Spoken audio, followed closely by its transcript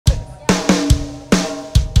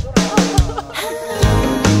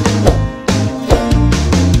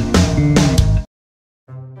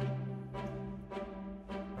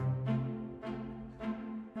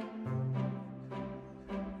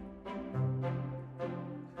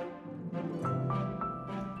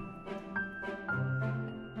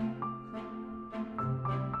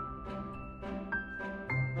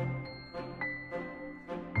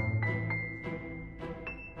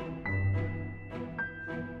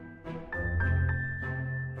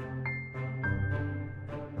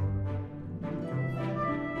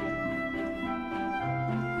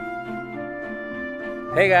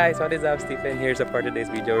Hey guys, what is up? Stephen here. So for today's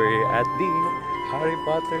video, we're here at the Harry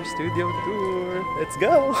Potter Studio Tour. Let's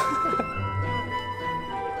go!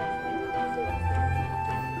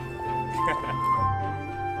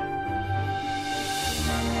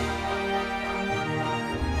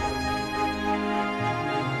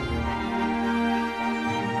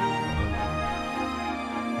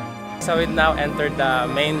 So we now entered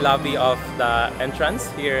the main lobby of the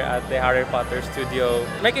entrance here at the Harry Potter Studio,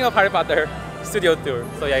 making of Harry Potter Studio Tour.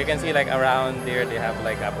 So yeah, you can see like around here they have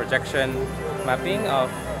like a projection mapping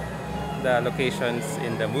of the locations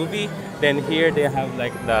in the movie. Then here they have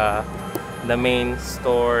like the main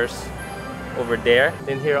stores over there.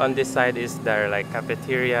 Then here on this side is their like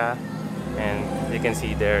cafeteria, and you can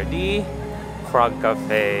see there the Frog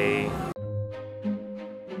Cafe.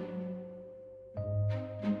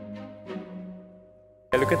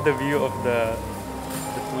 Look at the view of the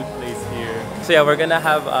food place here. So yeah, we're gonna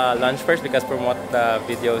have lunch first because from what the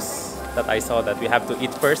videos that I saw that we have to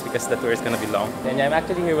eat first because the tour is gonna be long. And yeah, I'm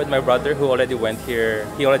actually here with my brother who already went here.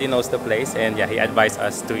 He already knows the place, and yeah, he advised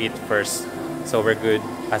us to eat first. So we're good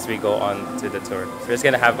as we go on to the tour. So we're just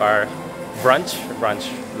gonna have our lunch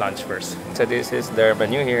first. So this is their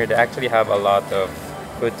menu here. They actually have a lot of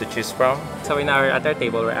food to choose from. So in at our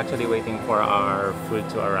table, we're actually waiting for our food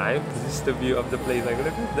to arrive. This is the view of the place. Like,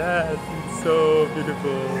 look at that! It's so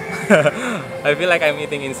beautiful. I feel like I'm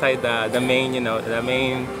eating inside the main, you know, the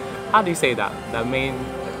main. How do you say that? The main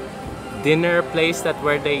dinner place that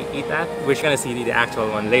where they eat at. We're gonna see the actual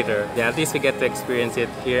one later. Yeah, at least we get to experience it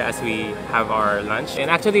here as we have our lunch.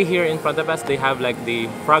 And actually here in front of us, they have like the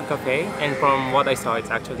Frog Cafe. And from what I saw,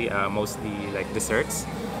 it's actually mostly like desserts.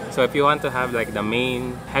 So if you want to have like the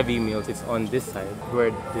main heavy meals, it's on this side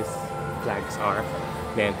where these flags are.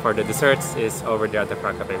 Then for the desserts is over there at the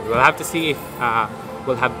Frog Cafe. We'll have to see if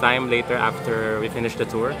we'll have time later after we finish the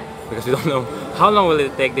tour because we don't know how long will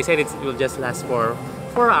it take. They said it will just last for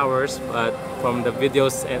 4 hours, but from the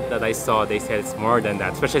videos that I saw, they said it's more than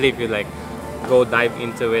that. Especially if you like go dive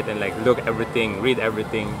into it and like look everything, read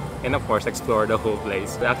everything, and of course explore the whole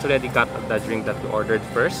place. We actually already got the drink that we ordered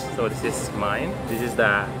first. So this is mine. This is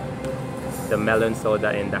the melon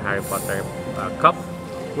soda in the Harry Potter cup,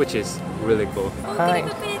 which is really cool. Hi.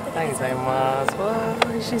 Hi, gozaimasu.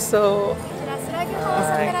 Wow, she's so.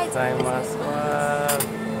 Hi, gozaimasu. Wow.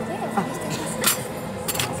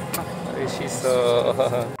 She's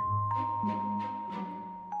so.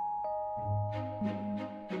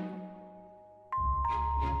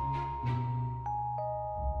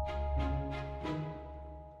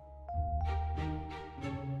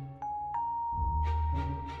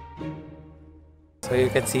 So you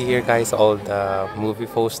can see here guys all the movie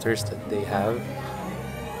posters that they have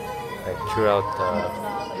like throughout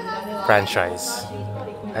the franchise.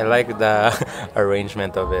 I like the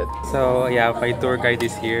arrangement of it. So yeah, my tour guide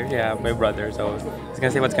is here. Yeah, my brother. So he's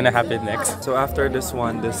gonna say what's gonna happen next. So after this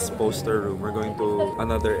one, this poster room, we're going to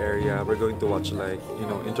another area. We're going to watch like, you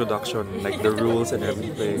know, introduction, like the rules and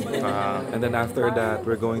everything. And then after that,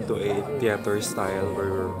 we're going to a theater style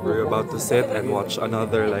where we're about to sit and watch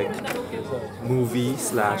another like movie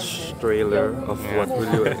 / trailer of what will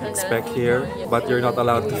you expect here. But you're not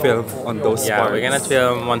allowed to film on those parts. We're gonna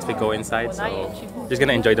film once we go inside. So just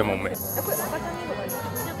gonna enjoy the moment.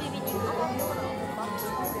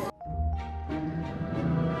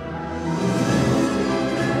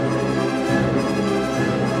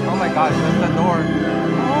 Oh my gosh, that's the door.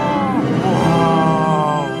 Oh,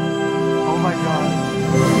 wow. Oh my god.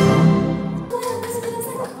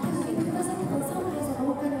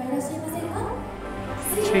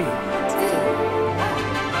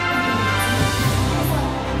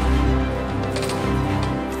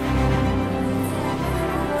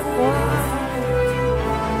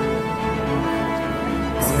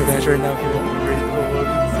 Oh my gosh, we're now feeling really cold.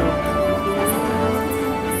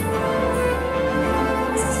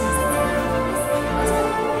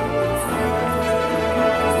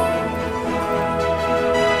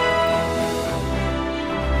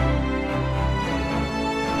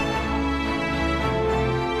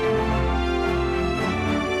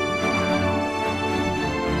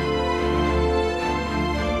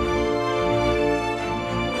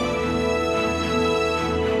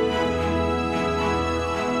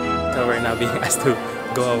 So we're now being asked to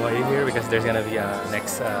go away here because there's gonna be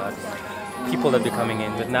next people that be coming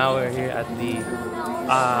in. But now we're here at the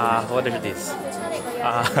what is this?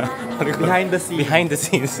 Behind the scenes. Behind the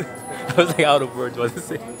scenes. I was like out of words what to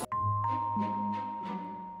say.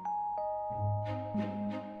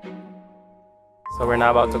 So we're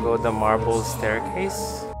now about to go the marble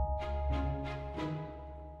staircase.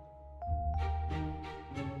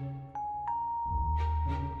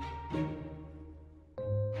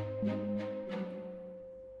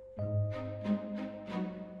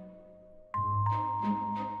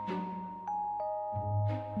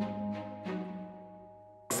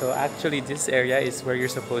 So actually this area is where you're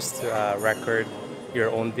supposed to record your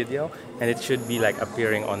own video, and it should be like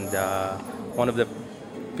appearing on the one of the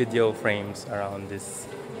video frames around this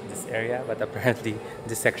area, but apparently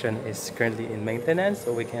this section is currently in maintenance,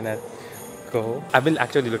 so we cannot go. I've been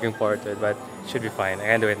actually looking forward to it, but it should be fine. I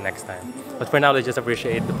can do it next time. But for now, let's just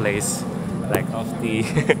appreciate the place, like of the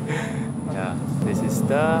yeah, this is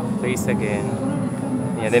the place again.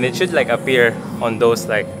 Yeah, then it should like appear on those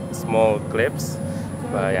like small clips,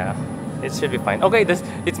 but yeah, it should be fine. Okay,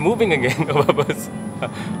 it's moving again.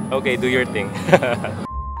 Okay, do your thing.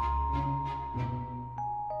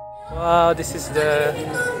 Wow, this is the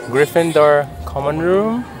Gryffindor common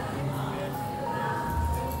room.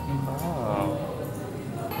 Wow.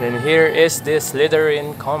 Then here is the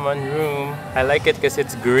Slytherin common room. I like it because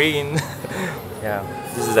it's green. Yeah,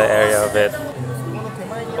 this is the area of it.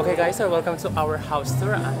 Okay guys, so welcome to our house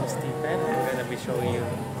tour. I'm Stephen. I'm gonna be showing you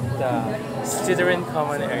the Slytherin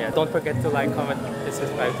common area. Don't forget to like, comment, and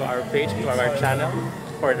subscribe to our page, to our channel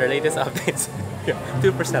for the latest updates. Yeah,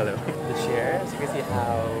 to Priscello. The chair, as you can see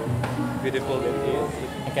how beautiful it is.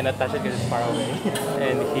 I cannot touch it because it's far away.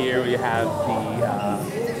 And here we have the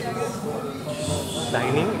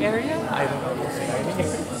dining area. I don't know if it's dining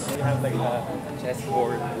area. We have like a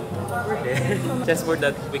chessboard over there. Chessboard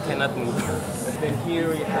that we cannot move. Then here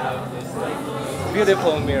we have this like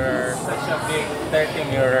beautiful mirror, such a big 30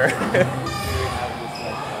 mirror. Here we have this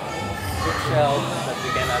like bookshelf that we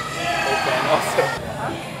cannot open also.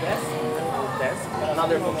 Desk,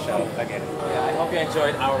 another bookshelf again. Yeah, I hope you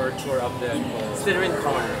enjoyed our tour of the Slytherin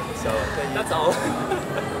common room. So that's all.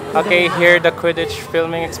 Okay, here the Quidditch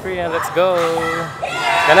filming experience. Let's go.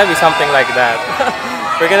 It's gonna be something like that.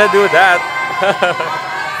 We're gonna do that.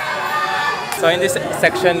 So in this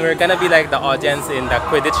section, we're gonna be like the audience in the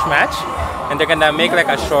Quidditch match, and they're gonna make like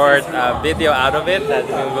a short video out of it that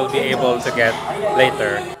we will be able to get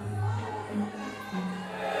later.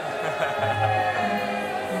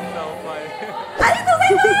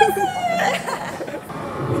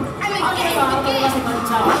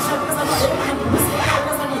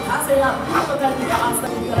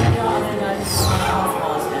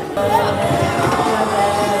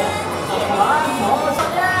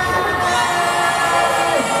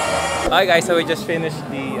 Alright guys, so we just finished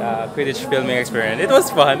the Quidditch filming experience. It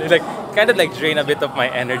was fun. It like kind of like drained a bit of my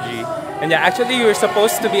energy. And yeah, actually we were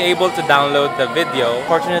supposed to be able to download the video.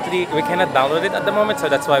 Fortunately, we cannot download it at the moment, so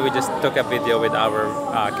that's why we just took a video with our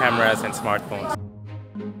cameras and smartphones.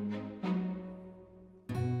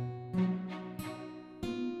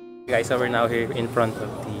 Guys, so we're now here in front of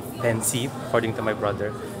the pensive, according to my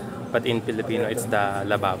brother. But in Filipino, it's the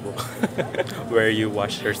lababo, where you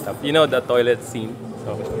wash your stuff. You know the toilet scene.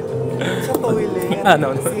 So. Toilet.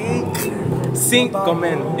 No. Sink. Sink,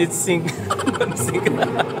 comment. It's sink. Sink.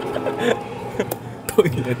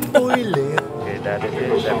 Toilet. Toilet. Okay, that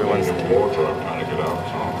is everyone's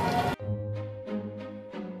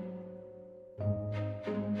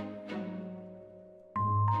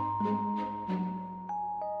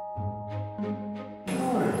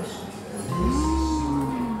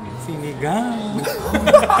sinigang.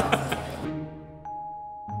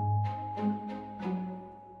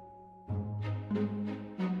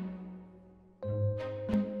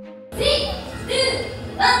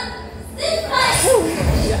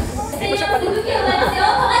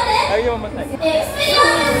 Ayaw mamatay.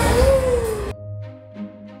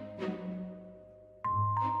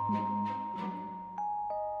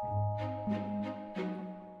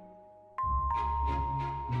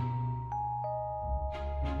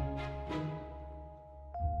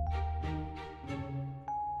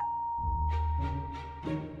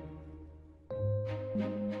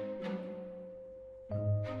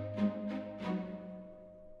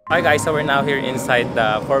 Hi guys, so we're now here inside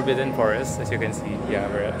the Forbidden Forest. As you can see,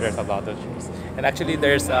 yeah, there's a lot of trees. And actually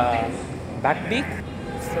there's a backbeak.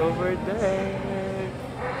 It's over there.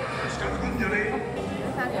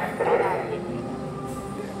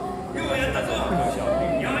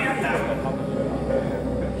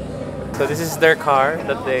 So this is their car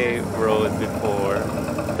that they rode before.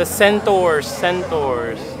 The centaurs.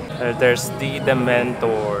 There's the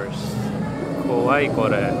Dementors. Kawaii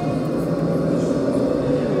kore.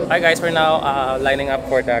 Hi guys, we're now lining up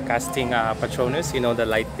for the casting Patronus. You know, the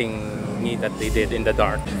lighting that they did in the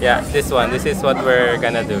dark. Yeah, this one. This is what we're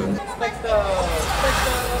gonna do. Spectre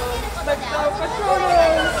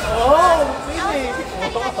Patronus! Oh, really?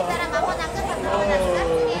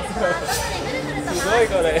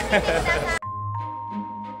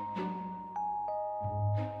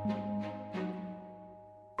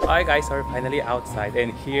 Hi guys, we're finally outside,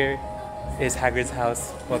 and here is Hagrid's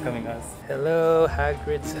house welcoming us. Hello,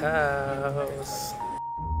 Hagrid's house.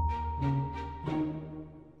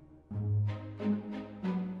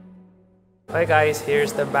 Hi guys,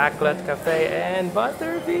 here's the Backlit Cafe and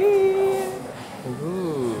Butterbeer.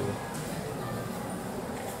 Ooh.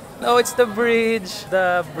 No, it's the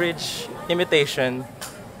bridge imitation.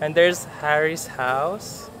 And there's Harry's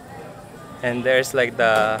house. And there's like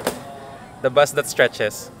the bus that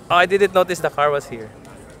stretches. Oh, I didn't notice the car was here.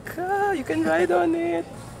 You can ride on it.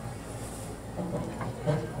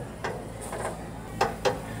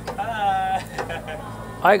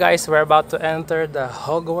 Hi guys, we're about to enter the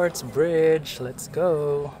Hogwarts Bridge. Let's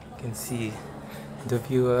go. You can see the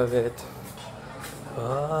view of it.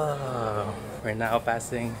 Oh, we're now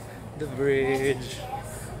passing the bridge.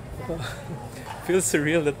 Feels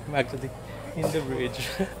surreal that I'm actually in the bridge.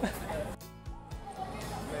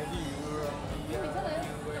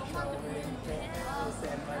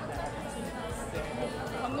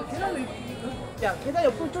 야, 계단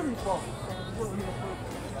옆으로 좀 이뻐.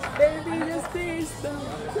 Baby, just taste them.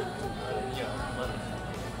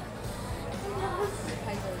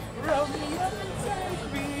 Roll me up and take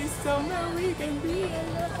me somewhere we can be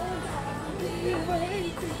alone. Be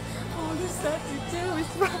waiting. All you have to do is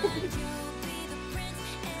run.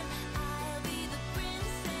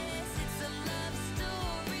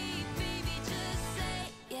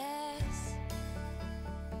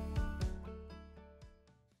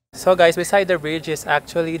 So guys, beside the bridge is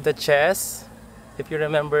actually the chess. If you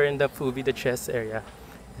remember in the movie, the chess area,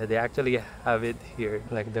 they actually have it here,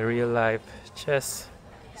 like the real life chess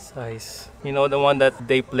size. You know, the one that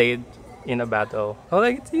they played in a battle. Oh,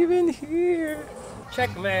 like it's even here.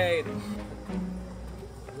 Checkmate.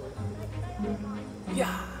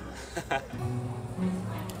 Yeah.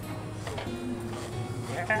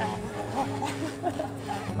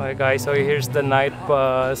 Alright guys, so here's the night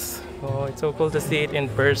bus. Oh, it's so cool to see it in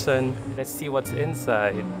person. Let's see what's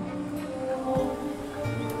inside.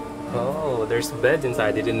 Oh, there's beds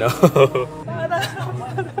inside, I didn't know.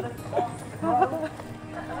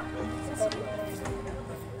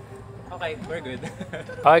 Okay, we're good.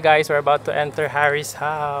 Alright guys, we're about to enter Harry's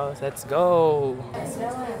house. Let's go.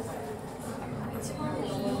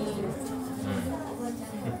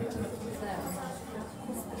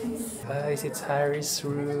 Guys, it's Harry's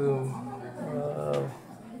room. Wow.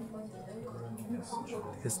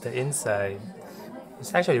 It's the inside.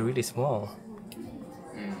 It's actually really small.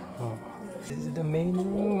 Oh. This is the main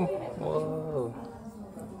room. Whoa.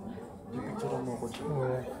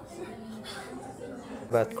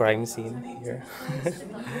 But crime scene here.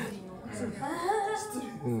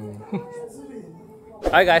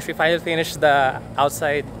 Alright guys, we finally finished the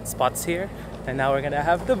outside spots here. And now we're gonna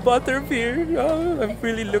have the Butterbeer. Oh, I'm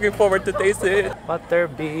really looking forward to taste it.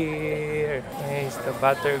 Butterbeer. Here's the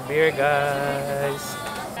Butterbeer, guys.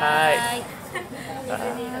 Hi.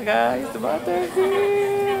 Hi guys, the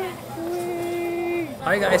Butterbeer.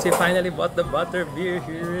 Hi guys, we finally bought the Butterbeer.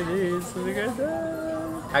 Here it is. Look at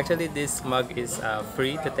that. Actually, this mug is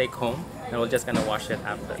free to take home, and we're just gonna wash it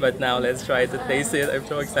after. But now let's try to taste it. I'm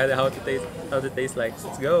so excited how it tastes like.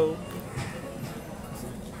 Let's go.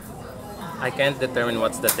 I can't determine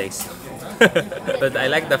what's the taste. But I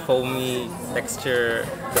like the foamy texture,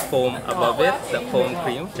 the foam above it, the foam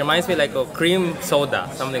cream. It reminds me like of cream soda,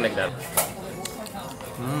 something like that.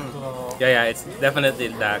 Yeah, it's definitely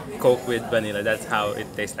the Coke with vanilla. That's how it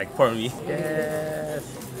tastes like for me. Yes,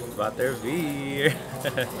 Butterbeer.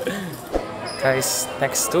 Guys,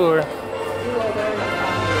 next tour.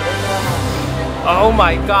 Oh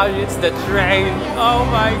my gosh, it's the train. Oh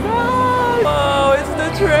my god. Oh, it's the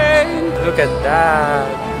train. Look at that.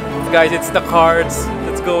 Guys, it's the carts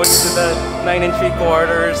that's going to the 9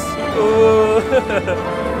 3/4. Ooh.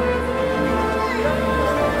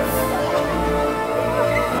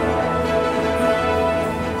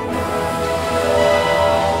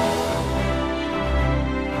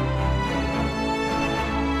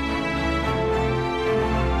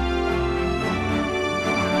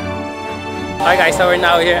 Hi guys, so we're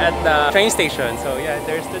now here at the train station. So yeah,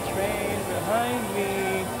 there's the train behind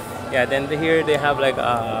me. Yeah, then here they have like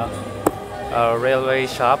a railway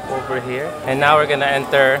shop over here. And now we're gonna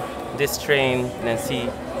enter this train and see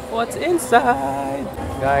what's inside.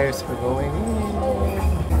 Guys, we're going in.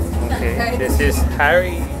 Okay, this is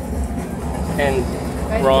Harry and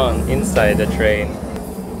Ron inside the train.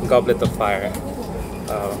 Goblet of Fire.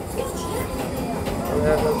 Goblet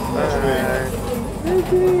of Fire.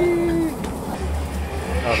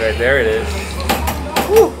 Okay, there it is.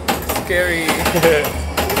 Woo! Scary.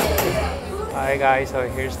 Hi guys, so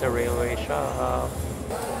here's the railway shop.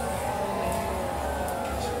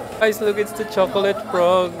 Guys, look, it's the chocolate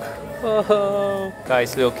frog. Oh.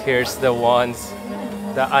 Guys, look, here's the ones,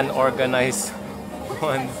 the unorganized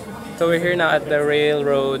ones. So we're here now at the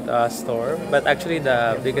railroad store, but actually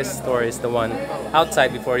the biggest store is the one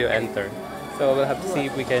outside before you enter. So we'll have to see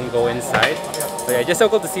if we can go inside. So yeah, just so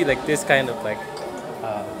cool to see like this kind of like,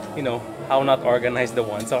 you know, how not organized the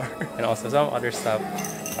ones are, and also some other stuff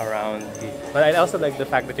around here. But I also like the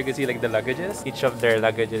fact that you can see like the luggages. Each of their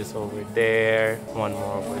luggages over there, one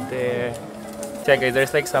more over there. So yeah, guys,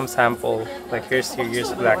 there's like some sample. Like here's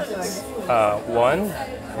Sirius Black one,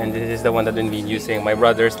 and this is the one that I've been using. My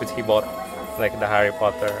brother's, which he bought, like the Harry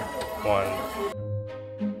Potter one.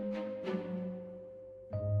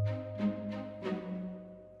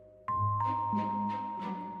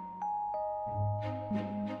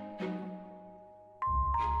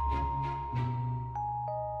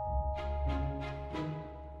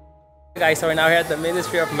 Guys, so we're now here at the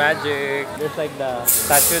Ministry of Magic. There's like the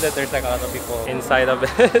statue that there's like a lot of people inside of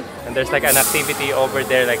it. And there's like an activity over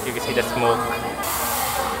there, like you can see the smoke.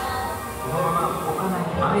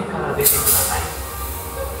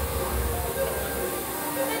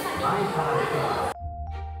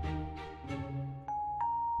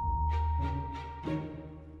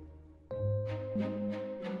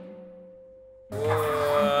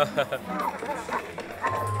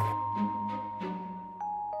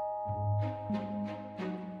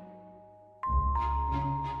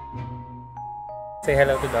 Say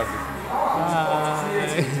hello to Dobby. Hi.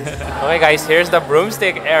 Okay guys, here's the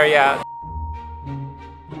broomstick area.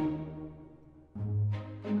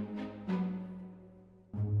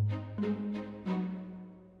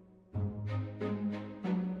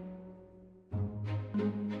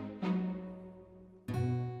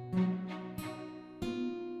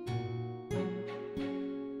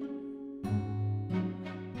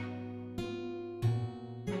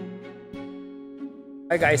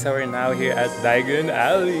 Hi guys, so we're now here at Diagon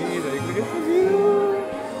Alley. Like, look at the view.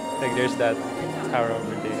 Like there's that tower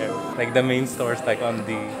over there. Like the main store's like on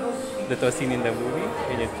the was seen in the movie,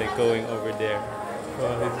 and it's like going over there.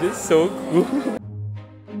 Oh, it's just so cool.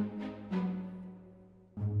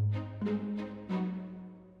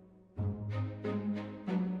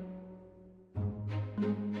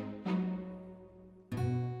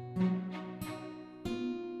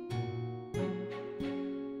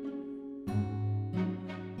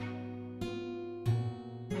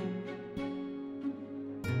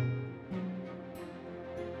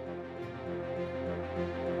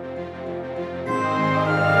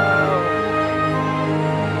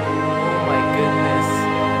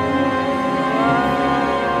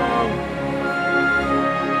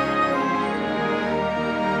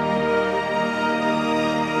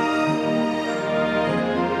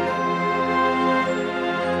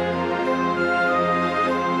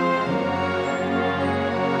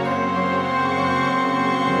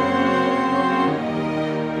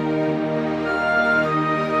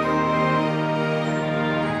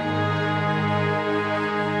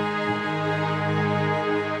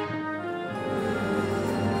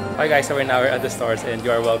 Hi guys, so we're now at the stores and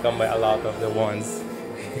you are welcomed by a lot of the ones.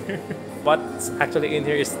 What's actually in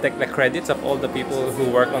here is like the credits of all the people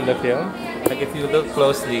who work on the film. Like if you look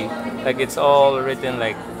closely, like it's all written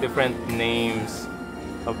like different names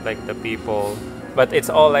of like the people, but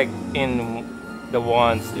it's all like in the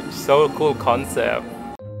wands. It's so cool concept.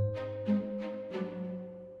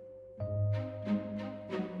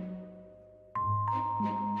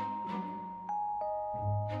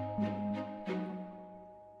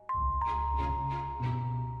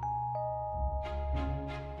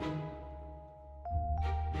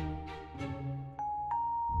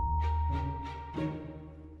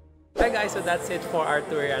 Hi guys, so that's it for our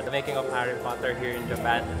tour at the making of Harry Potter here in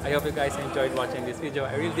Japan. I hope you guys enjoyed watching this video.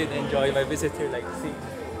 I really did enjoy my visit here, like seeing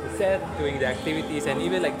the set, doing the activities, and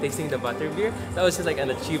even like tasting the Butterbeer. That was just like an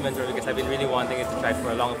achievement for me because I've been really wanting it to try for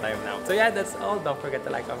a long time now. So yeah, that's all. Don't forget to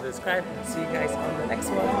like, comment, subscribe. See you guys on the next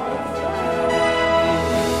one.